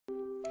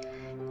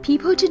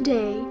People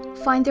today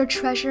find their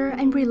treasure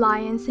and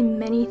reliance in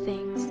many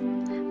things,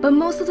 but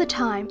most of the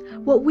time,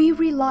 what we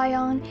rely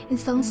on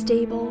is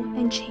unstable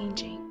and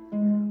changing.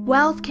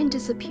 Wealth can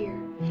disappear,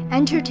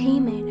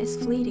 entertainment is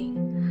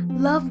fleeting,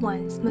 loved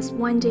ones must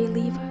one day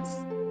leave us.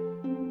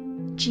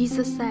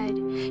 Jesus said,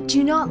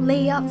 "Do not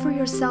lay up for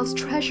yourselves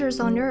treasures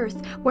on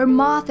earth, where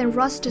moth and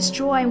rust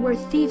destroy and where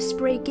thieves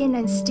break in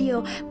and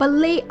steal, but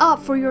lay up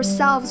for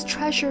yourselves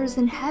treasures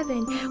in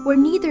heaven, where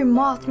neither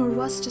moth nor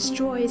rust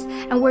destroys,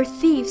 and where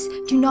thieves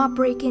do not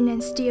break in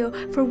and steal.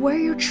 For where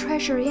your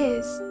treasure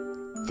is,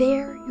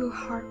 there your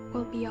heart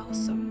will be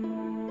also."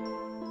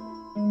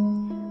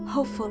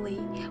 Hopefully,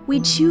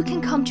 we too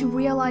can come to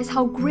realize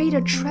how great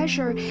a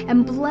treasure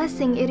and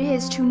blessing it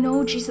is to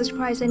know Jesus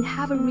Christ and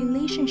have a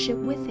relationship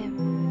with Him.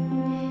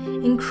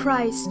 In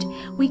Christ,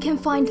 we can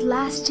find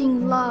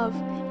lasting love,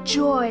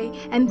 joy,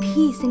 and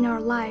peace in our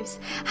lives.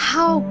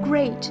 How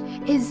great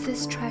is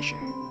this treasure?